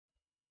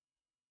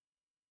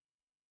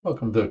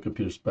Welcome to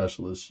Computer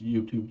Specialist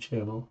YouTube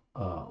channel.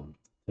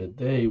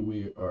 Today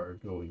we are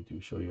going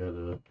to show you how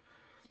to,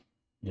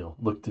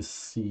 look to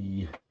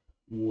see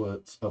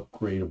what's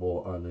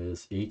upgradable on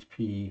this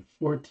HP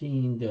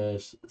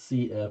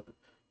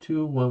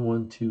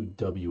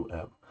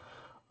 14-CF2112WM.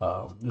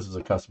 This is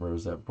a customer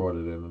that brought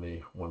it in and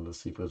they wanted to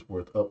see if it was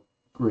worth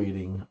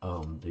upgrading.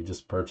 They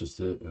just purchased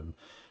it, and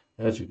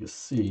as you can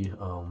see,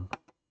 I'll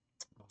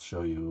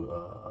show you.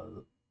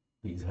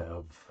 These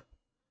have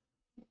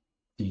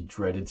the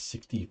dreaded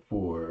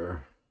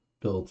 64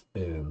 built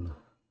in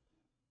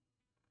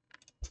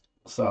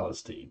solid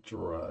state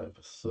drive.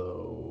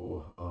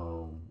 So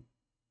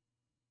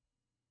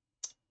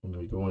when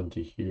we go into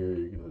here,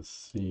 you're gonna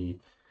see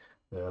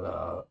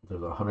that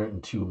there's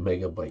 102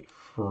 megabyte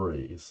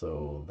free.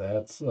 So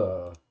that's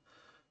with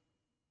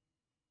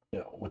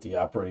the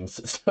operating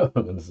system,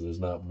 and there's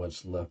not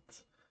much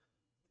left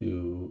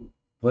to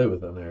play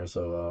with in there.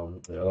 So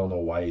I don't know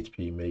why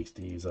HP makes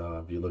these.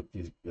 If you look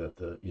these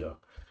at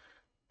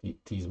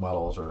these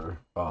models are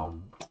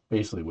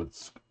basically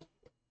what's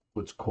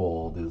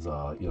called is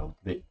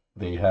they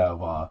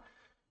have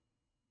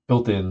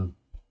built in,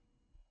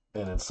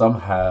 and then some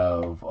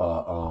have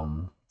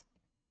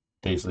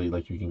basically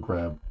like you can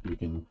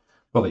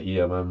well the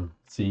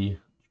eMMC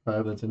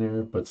drive that's in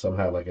there, but some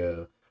have like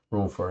a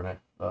room for an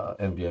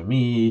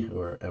NVMe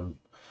or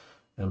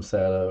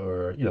MSATA,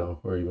 or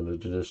or even the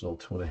traditional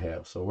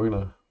 2.5. So we're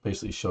gonna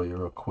basically show you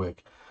real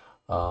quick.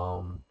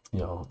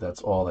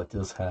 That's all that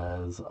this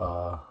has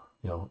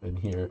in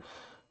here.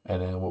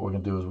 And then what we're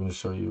gonna do is we're gonna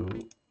show you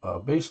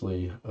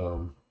basically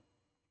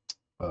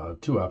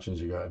two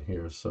options you got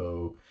here.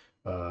 So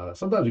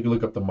sometimes you can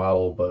look up the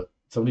model, but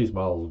some of these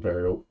models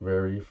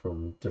vary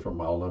from different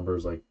model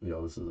numbers. Like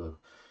this is a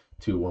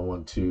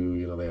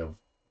 2112. They have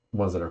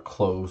ones that are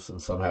close,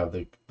 and some have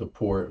the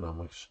port, and I'm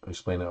gonna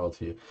explain that all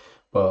to you.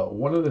 But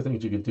one of the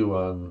things you could do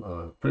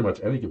on pretty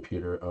much any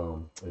computer,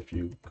 if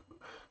you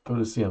go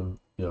to CM,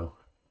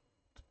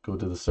 go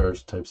to the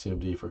search, type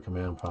CMD for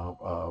command prompt,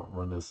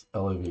 run this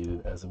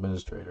elevated as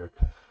administrator.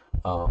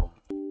 Um,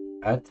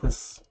 at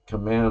this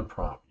command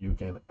prompt, you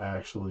can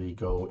actually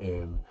go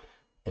in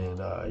and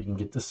you can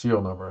get the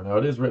serial number. Now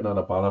it is written on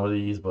the bottom of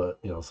these, but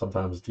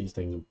sometimes these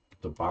things,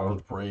 the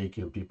bottoms break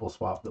and people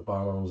swap the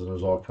bottoms, and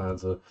there's all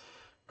kinds of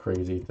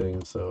crazy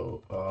things.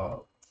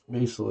 So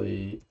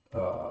basically,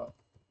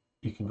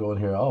 you can go in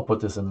here. I'll put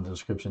this in the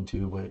description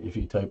too, but if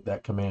you type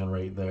that command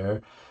right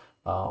there,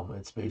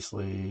 it's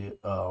basically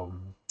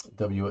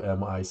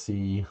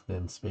WMIC,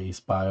 then space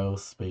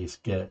BIOS, space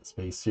get,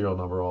 space serial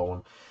number, all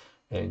one,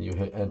 and you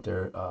hit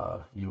enter.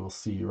 You will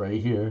see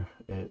right here,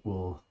 it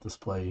will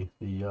display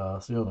the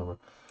serial number.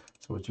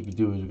 So what you can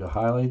do is you can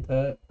highlight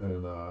that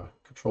and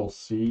Control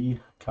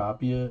C,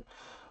 copy it.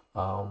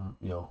 And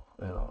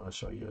I'll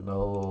show you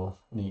another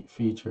neat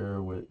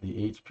feature with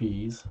the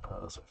HPs.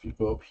 So if you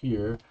go up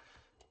here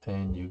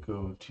and you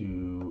go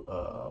to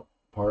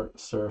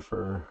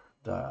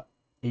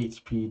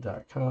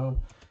partsurfer.hp.com,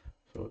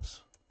 so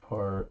it's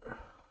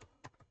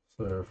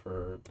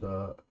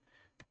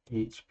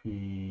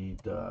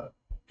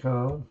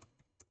partsurfer.hp.com.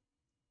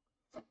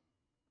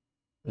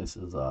 This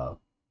is a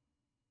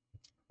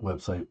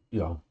website,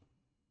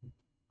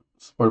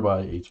 supported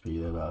by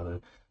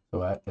HP.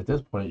 So at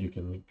this point, you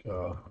can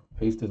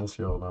paste in a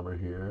serial number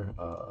here.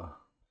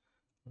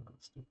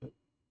 Stupid.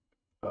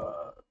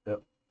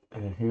 Yep,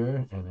 and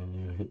here, and then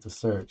you hit the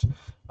search.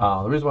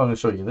 The reason why I'm going to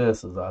show you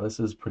this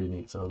is pretty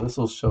neat. So this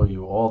will show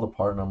you all the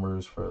part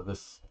numbers for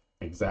this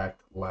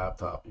exact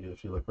laptop.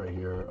 If you look right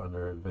here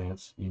under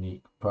Advanced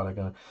Unique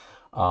Product,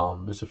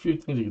 there's a few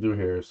things you can do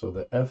here. So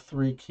the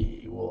F3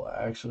 key will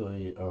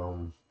actually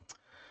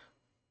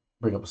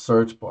bring up a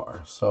search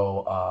bar.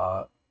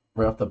 So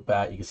right off the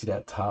bat, you can see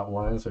that top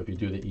line. So if you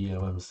do the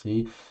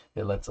eMMC,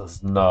 it lets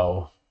us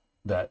know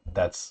that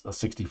that's a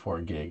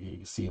 64 gig. You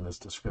can see in this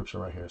description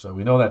right here. So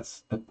we know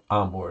that's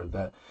on board.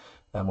 That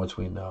much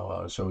we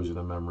know. It shows you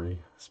the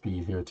memory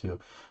speed here too.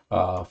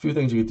 A few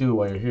things you can do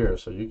while you're here.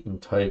 So you can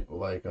type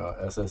like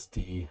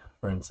SSD,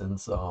 for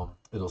instance.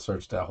 It'll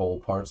search that whole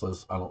parts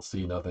list. I don't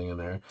see nothing in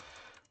there.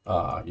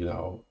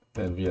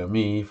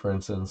 NVMe, for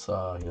instance,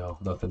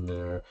 nothing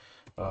there.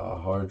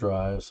 Hard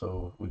drive,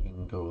 so we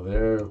can go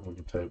there. We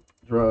can type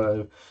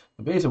drive.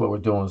 And basically, what we're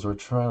doing is we're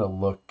trying to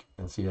look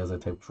and see as I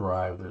type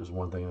drive, there's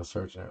one thing to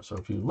search there. So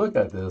if you look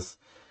at this,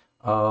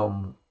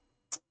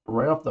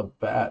 right off the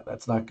bat,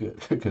 that's not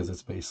good because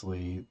it's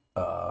basically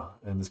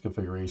in this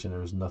configuration,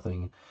 there's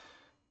nothing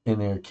in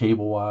there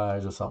cable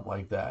wise or something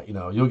like that.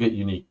 You'll get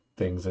unique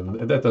things, and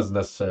that doesn't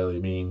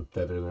necessarily mean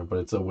that they're in there, but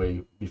it's a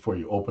way before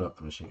you open up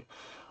the machine.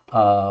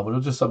 But it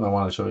was just something I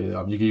want to show you.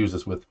 You can use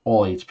this with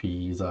all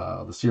HPs.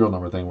 The serial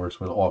number thing works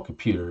with all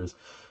computers.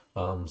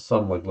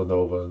 Some like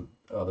Lenovo and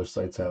other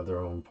sites have their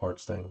own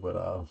parts thing, but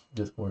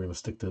we're going to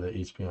stick to the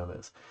HP on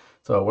this.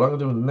 So what I'm going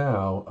to do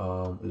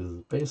now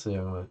is basically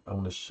I'm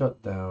gonna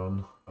shut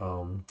down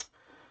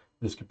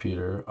this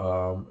computer,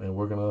 and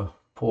we're going to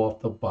pull off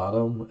the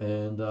bottom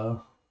and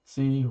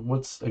see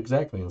what's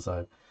exactly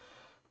inside.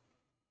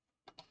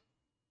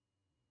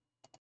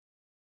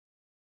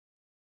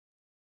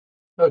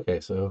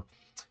 Okay, so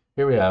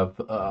here we have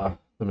the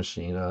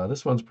machine.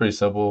 This one's pretty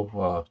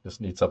simple.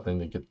 Just need something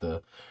to get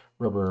the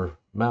rubber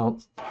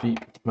feet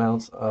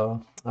mounts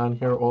on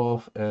here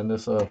off, and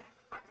this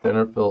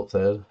standard Phillips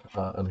head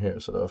on here.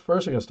 So the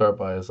first thing to start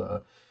by is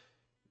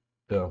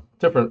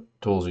different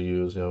tools you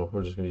use.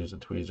 We're just going to use the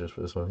tweezers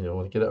for this one.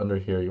 Want to get it under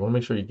here. You want to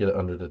make sure you get it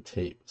under the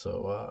tape.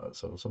 So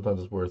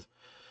sometimes it's worth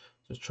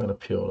just trying to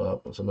peel it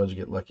up, and sometimes you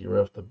get lucky right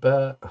off the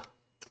bat.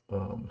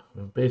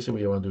 And basically,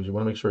 what you want to do is you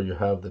want to make sure you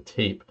have the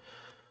tape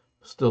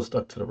still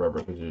stuck to the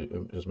rubber because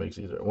it just makes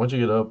it easier. Once you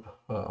get up,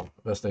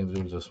 best thing to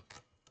do is just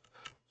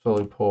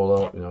slowly pull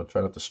it up.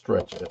 Try not to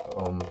stretch it.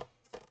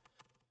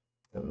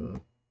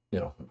 And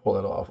pull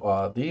that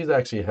off. These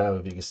actually have,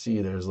 if you can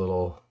see, there's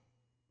little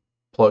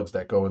plugs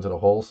that go into the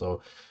hole.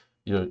 So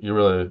you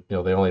really,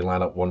 they only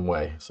line up one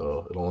way.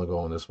 So it'll only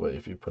go in this way.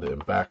 If you put it in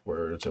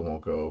backwards, it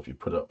won't go. If you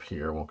put it up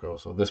here, it won't go.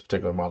 So this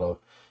particular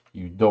model,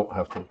 you don't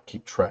have to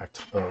keep track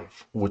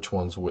of which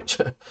one's which.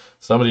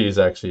 Some of these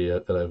actually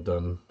that I've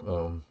done,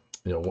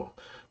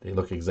 they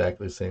look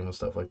exactly the same and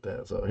stuff like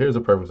that. So here's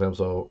a perfect example.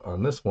 So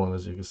on this one,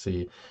 as you can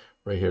see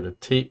right here, the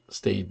tape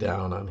stayed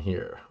down on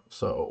here.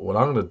 So what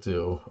I'm going to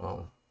do,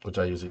 which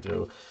I usually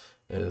do,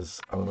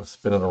 is I'm going to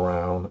spin it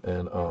around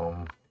and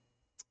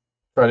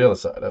try the other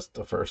side. That's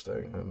the first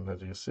thing. And as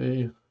you can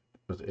see, I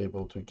was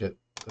able to get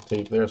the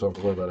tape there, so I don't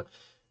have to worry about it.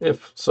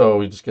 If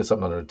so, you just get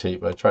something under the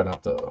tape. But I try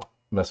not to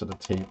mess with the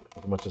tape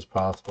as much as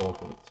possible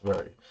because it's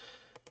very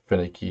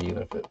finicky, and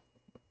if it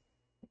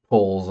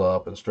pulls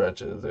up and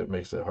stretches, it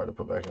makes it hard to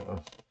put back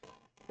on.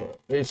 But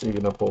basically,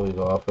 you're gonna pull these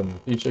off, and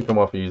these should come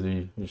off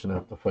easy. You shouldn't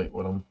have to fight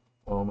with them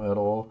at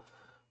all.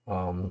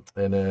 And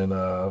then,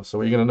 so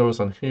what you're gonna notice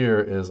on here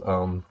is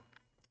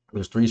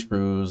there's 3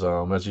 screws.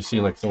 As you see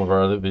in like some of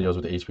our other videos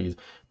with the HPs,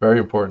 very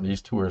important.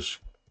 These 2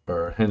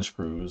 are hinge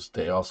screws.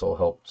 They also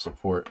help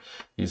support.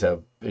 These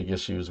have big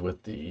issues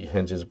with the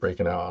hinges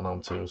breaking out on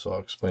them too. So I'll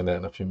explain that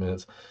in a few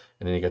minutes.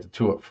 And then you got the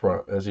 2 up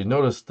front. As you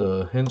notice,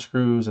 the hinge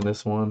screws in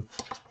this one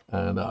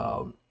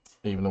and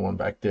even the one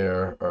back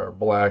there are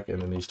black,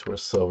 and then these 2 are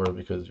silver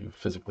because you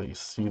physically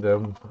see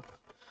them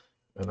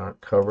and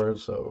aren't covered.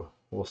 So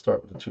we'll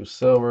start with the 2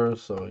 silver.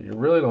 So you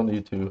really don't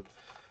need to.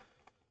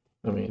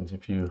 I mean,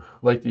 if you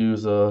like to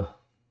use a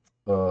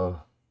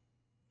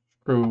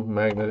screw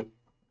magnet,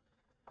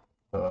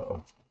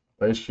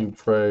 ice cube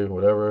tray,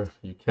 whatever,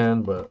 you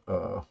can. But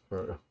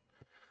for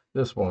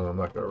this one, I'm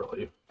not gonna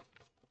really.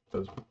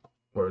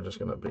 We're just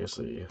gonna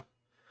basically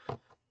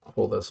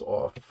pull this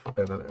off,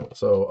 and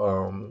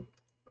then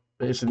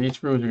basically each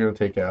screws you're gonna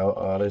take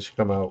out. They should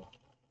come out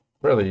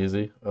fairly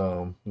easy.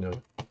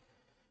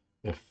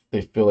 If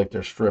they feel like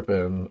they're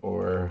stripping,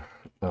 or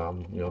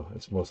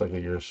it's most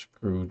likely your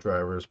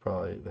screwdriver is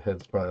probably, the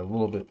head's probably a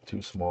little bit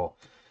too small.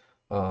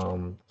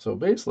 So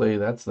basically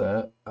that's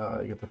that.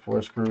 You get the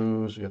 4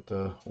 screws, you get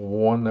the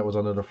 1 that was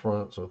under the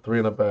front, so 3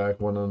 in the back,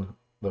 1 on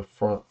the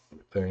front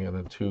thing, and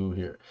then 2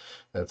 here.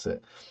 That's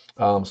it.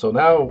 So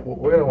now what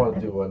we're gonna want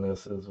to do on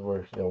this is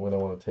we're gonna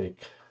want to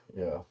take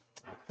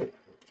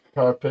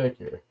car pick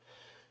here.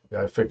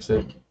 I fix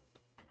it.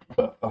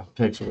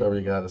 Picks whatever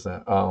you got is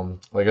that.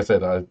 Like I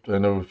said, I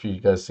know if you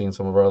guys seen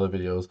some of our other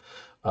videos,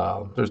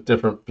 there's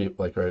different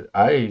people. Like, right,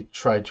 I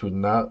try to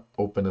not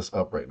open this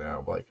up right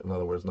now. Like, in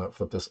other words, not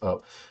flip this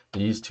up.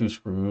 These 2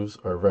 screws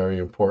are very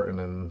important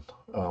in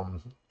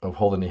of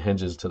holding the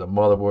hinges to the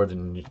motherboard.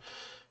 And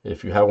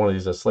if you have one of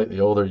these that's slightly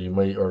older, you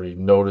may already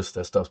notice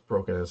that stuff's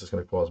broken, and it's just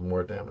going to cause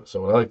more damage.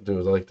 So what I like to do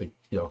is I like to,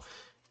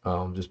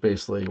 just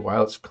basically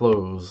while it's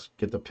closed,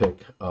 get the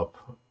pick up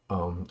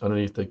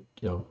underneath the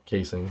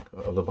casing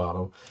of the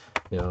bottom,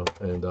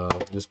 and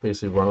just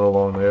basically run it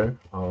along there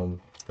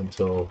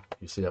until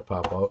you see that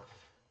pop out.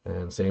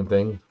 And same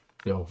thing,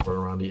 run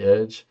around the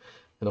edge.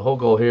 And the whole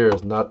goal here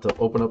is not to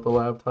open up the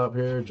laptop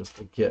here, just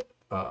to get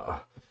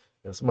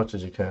as much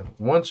as you can.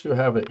 Once you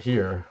have it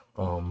here,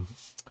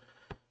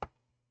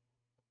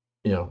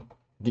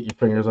 get your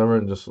fingers over it,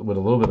 and just with a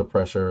little bit of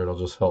pressure, it'll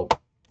just help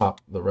pop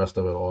the rest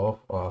of it off.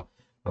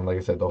 And like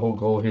I said, the whole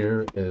goal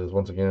here is,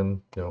 once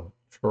again,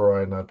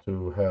 try not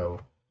to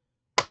have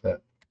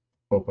that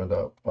opened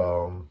up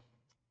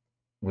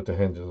with the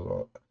hinges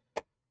on.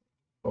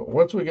 But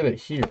once we get it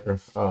here,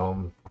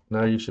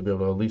 now you should be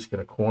able to at least get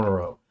a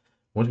corner up.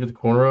 Once you get the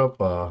corner up,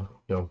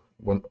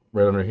 one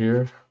right under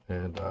here,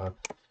 and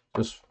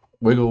just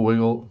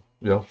wiggle,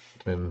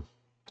 and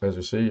as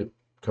you see, it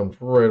comes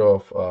right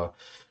off.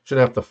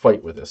 Shouldn't have to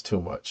fight with this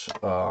too much.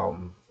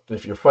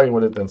 If you're fighting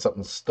with it, then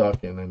something's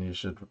stuck, and then you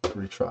should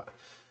retry.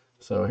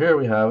 So here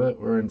we have it.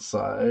 We're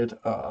inside,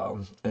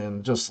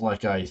 and just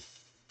like I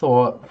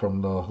thought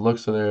from the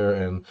looks of there,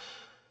 and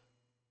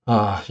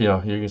you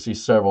can see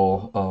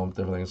several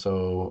different things.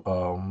 So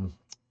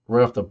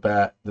right off the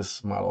bat,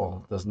 this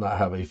model does not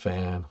have a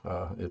fan.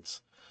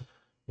 It's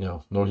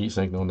no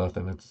heatsink, no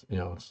nothing. It's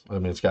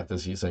it's got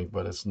this heatsink,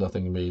 but it's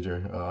nothing major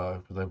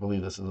because I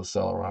believe this is a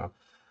Celeron.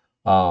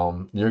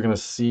 You're gonna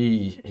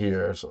see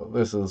here. So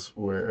this is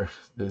where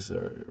these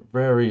are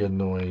very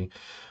annoying.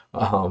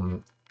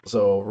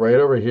 So right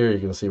over here, you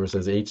can see where it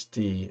says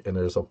HD, and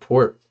there's a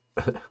port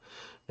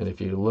And if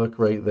you look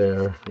right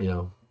there,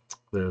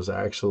 there's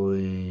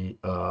actually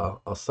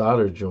a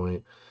solder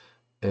joint,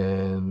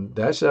 and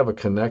that should have a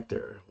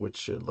connector, which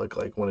should look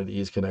like one of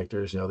these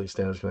connectors, these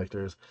standard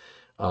connectors.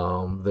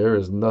 There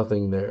is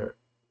nothing there.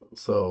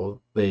 So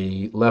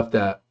they left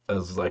that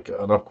as like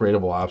an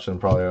upgradable option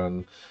probably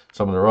on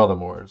some of their other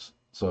moors.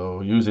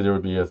 So usually there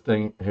would be a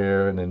thing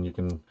here, and then you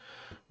can,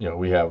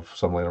 we have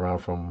some laying around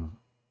from,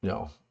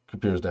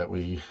 computers that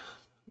we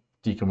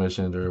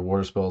decommissioned or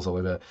water spills, stuff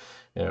like that.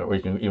 Or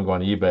you can even go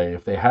on eBay.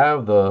 If they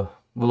have the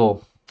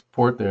little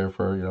port there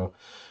for,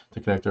 the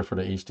connector for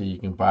the HD, you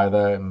can buy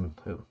that, and,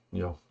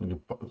 you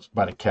can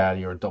buy the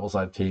caddy or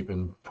double-sided tape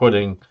and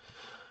putting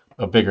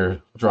a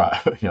bigger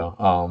drive.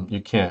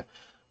 You can't.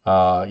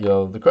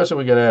 The question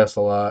we get asked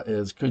a lot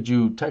is, could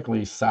you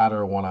technically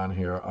solder one on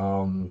here?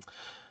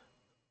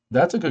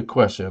 That's a good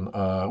question.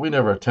 We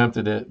never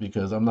attempted it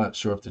because I'm not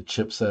sure if the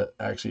chipset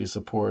actually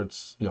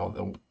supports,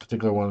 the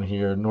particular one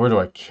here, nor do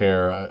I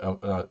care.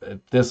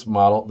 This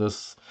model,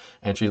 this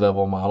entry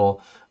level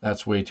model,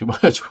 that's way too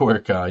much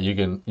work. You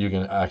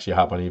can actually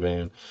hop on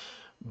eBay and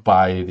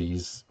buy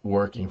these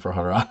working for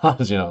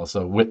 $100,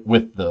 so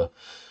with the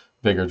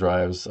bigger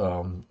drives,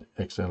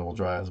 external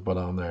drives, but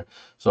there.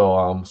 So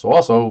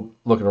also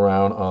looking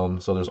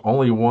around, so there's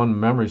only one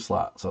memory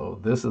slot, so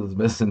this is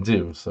missing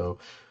too. So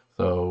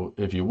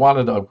if you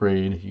wanted to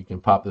upgrade, you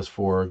can pop this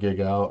 4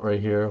 gig out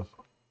right here,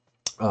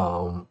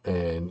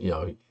 and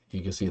you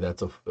can see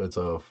it's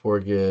a 4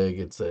 gig,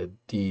 it's a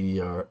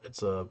DDR,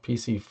 it's a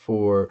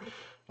PC4,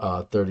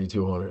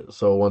 3200.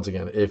 So once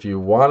again, if you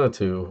wanted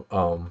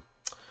to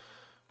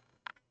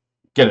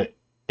get it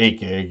 8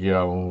 gig,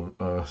 or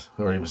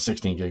even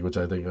 16 gig, which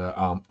I think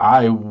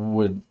I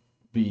would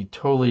be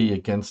totally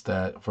against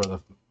that for the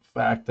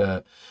fact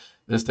that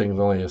this thing is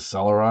only a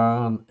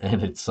Celeron,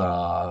 and it's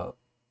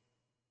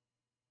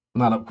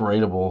not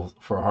upgradable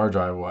for hard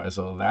drive wise,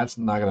 so that's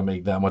not going to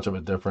make that much of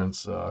a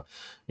difference. If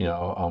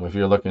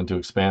you're looking to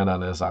expand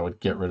on this, I would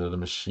get rid of the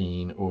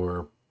machine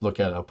or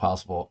look at a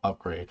possible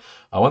upgrade.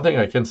 One thing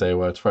I can say,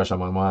 while it's fresh on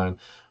my mind,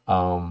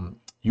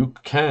 you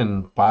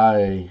can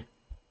buy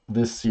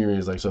this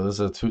series, like, so this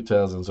is a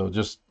 2000, so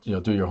just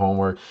do your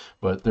homework,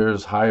 but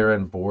there's higher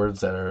end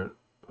boards that are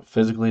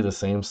physically the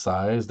same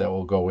size that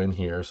will go in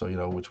here, so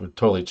which would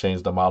totally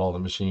change the model of the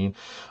machine.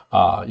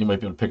 You might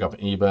be able to pick up on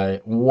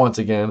eBay. Once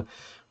again,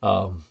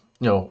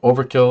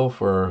 overkill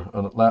for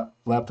a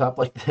laptop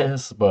like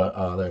this,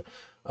 but there.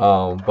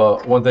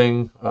 But one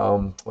thing,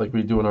 like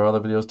we do in our other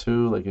videos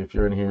too, like if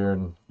you're in here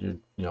and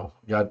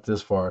got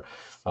this far,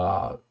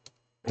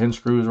 hinge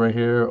screws right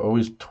here,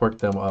 always torque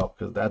them up,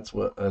 because that's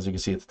what, as you can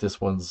see, this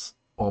one's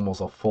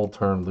almost a full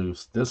turn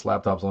loose. This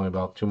laptop's only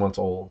about 2 months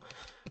old,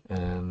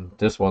 and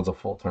this one's a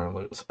full turn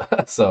loose.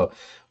 So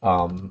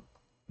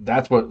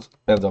that's what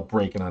ends up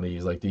breaking on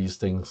these. Like these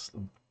things,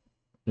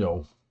 you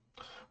know,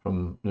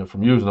 from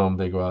using them,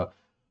 they go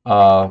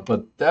out.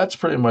 But that's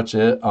pretty much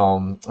it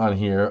on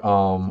here.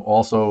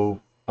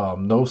 Also,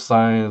 no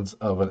signs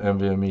of an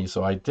NVMe.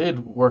 So I did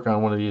work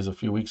on one of these a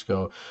few weeks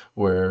ago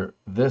where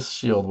this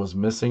shield was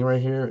missing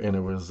right here, and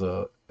it was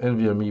a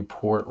NVMe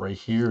port right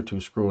here to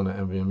screw in the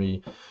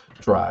NVMe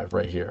drive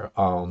right here.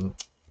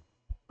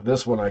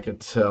 This one I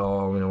could tell,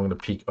 I'm going to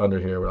peek under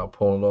here without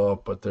pulling it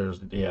off, but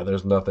there's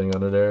nothing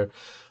under there.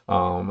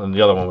 And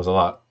the other one was a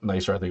lot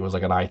nicer. I think it was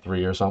like an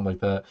i3 or something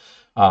like that.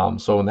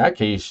 So in that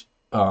case,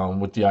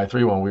 with the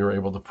i3 one, we were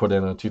able to put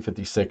in a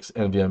 256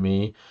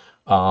 NVMe,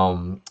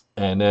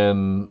 and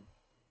then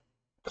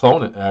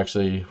clone it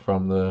actually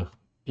from the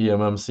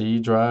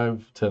eMMC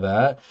drive to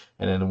that.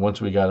 And then once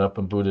we got up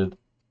and booted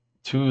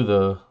to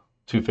the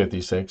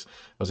 256, I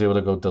was able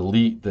to go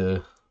delete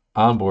the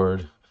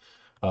onboard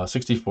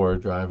 64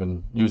 drive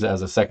and use it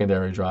as a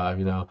secondary drive.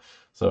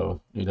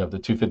 So you'd have the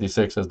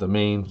 256 as the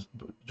main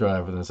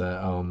drive, and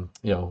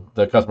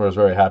the customer was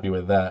very happy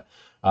with that.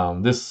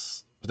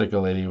 This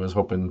particular lady was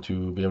hoping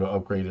to be able to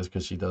upgrade this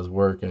because she does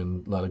work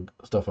and a lot of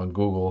stuff on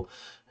Google,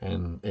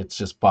 and it's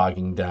just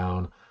bogging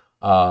down.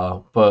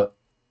 But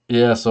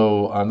yeah,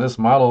 so on this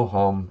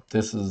model,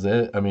 this is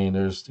it. I mean,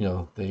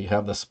 they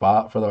have the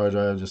spot for the hard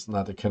drive, just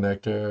not the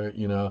connector.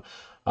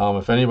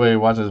 If anybody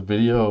watches this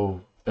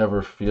video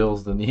ever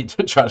feels the need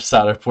to try to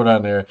solder put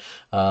on there,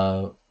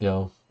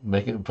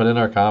 make it, put in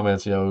our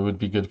comments. It would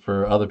be good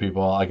for other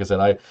people. Like I said,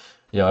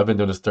 I've been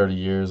doing this 30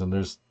 years, and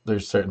there's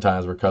certain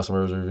times where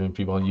customers or even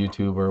people on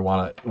YouTube or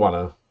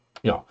wanna,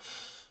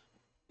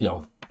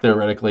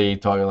 theoretically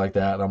talking like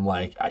that. And I'm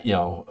like,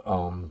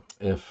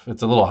 if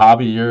it's a little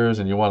hobby of yours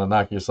and you want to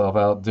knock yourself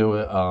out, do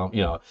it.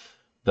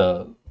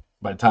 The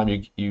by the time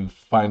you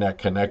find that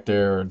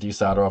connector or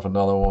desolder off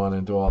another one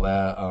and do all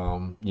that,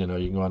 you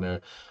can go on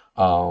there.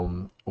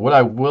 What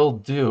I will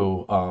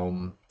do,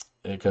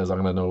 because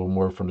I'm going to know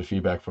more from the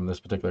feedback from this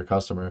particular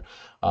customer,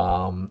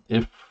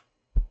 if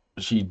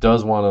she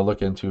does want to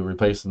look into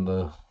replacing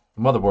the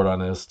motherboard on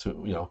this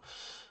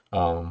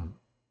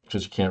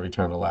because you can't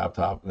return a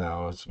laptop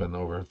now. It's been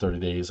over 30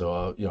 days,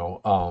 so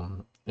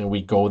and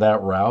we go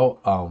that route,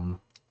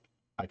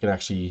 I can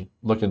actually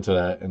look into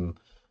that and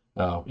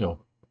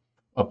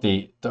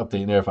update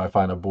in there if I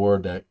find a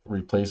board that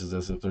replaces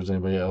this, if there's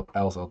anybody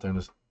else out there in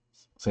this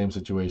same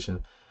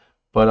situation.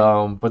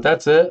 But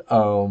that's it.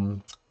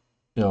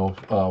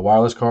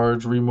 Wireless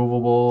cards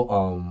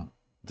removable.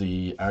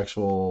 The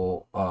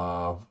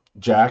actual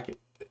jack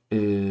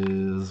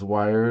is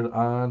wired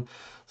on.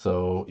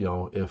 So,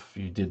 if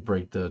you did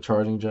break the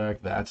charging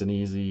jack, that's an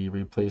easy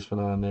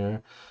replacement on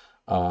there.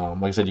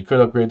 Like I said, you could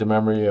upgrade the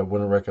memory. I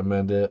wouldn't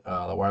recommend it.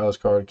 The wireless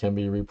card can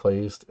be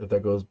replaced if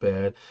that goes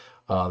bad.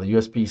 The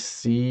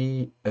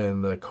USB-C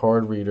and the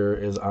card reader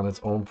is on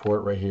its own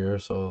port right here,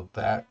 so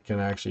that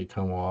can actually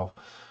come off.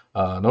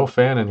 No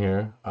fan in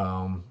here,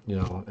 and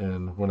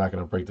we're not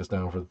going to break this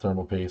down for the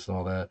thermal paste and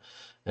all that.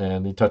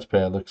 And the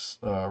touchpad looks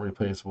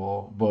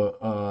replaceable. But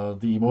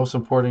the most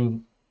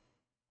important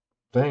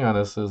thing on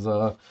this is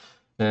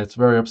it's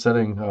very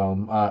upsetting.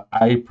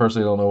 I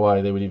personally don't know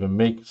why they would even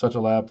make such a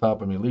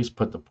laptop. I mean, at least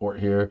put the port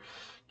here,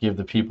 give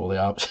the people the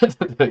option.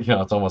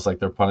 It's almost like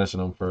they're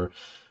punishing them for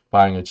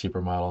buying a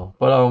cheaper model.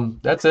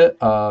 But that's it.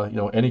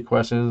 Any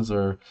questions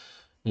or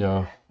you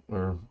know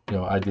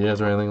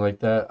ideas or anything like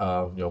that,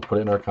 put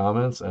it in our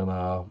comments. And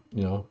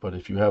but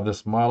if you have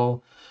this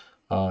model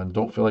and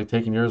don't feel like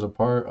taking yours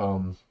apart,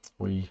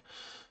 we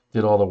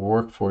did all the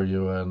work for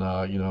you.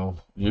 And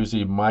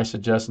usually my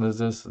suggestion is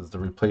this is to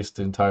replace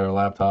the entire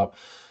laptop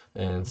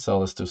and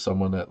sell this to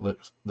someone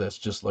that's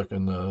just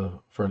looking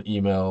for an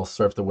email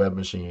surf the web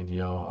machine.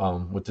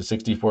 With the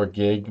 64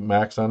 gig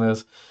max on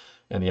this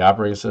and the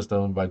operating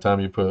system, by the time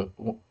you put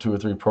 2 or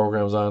 3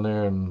 programs on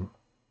there and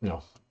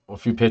a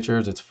few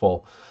pictures, it's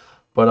full.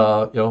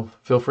 But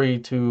feel free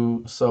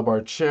to sub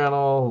our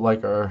channel,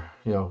 like our,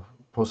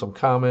 post some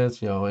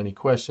comments, any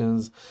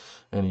questions,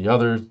 any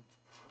other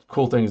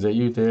cool things that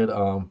you did.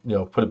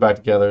 Put it back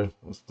together.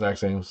 Exact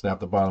same. Snap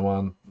the bottom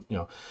on.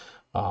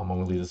 I'm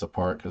gonna leave this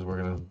apart because we're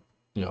gonna,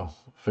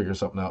 figure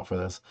something out for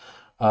this.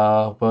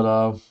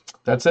 But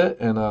that's it.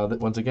 And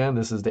once again,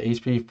 this is the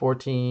HP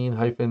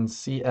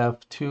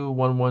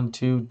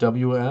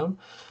 14-CF2112WM,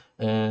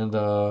 and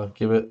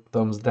give it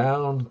thumbs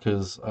down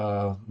because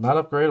not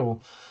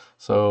upgradable.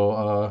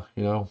 So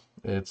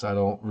I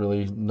don't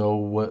really know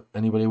what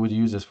anybody would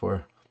use this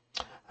for.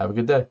 Have a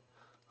good day.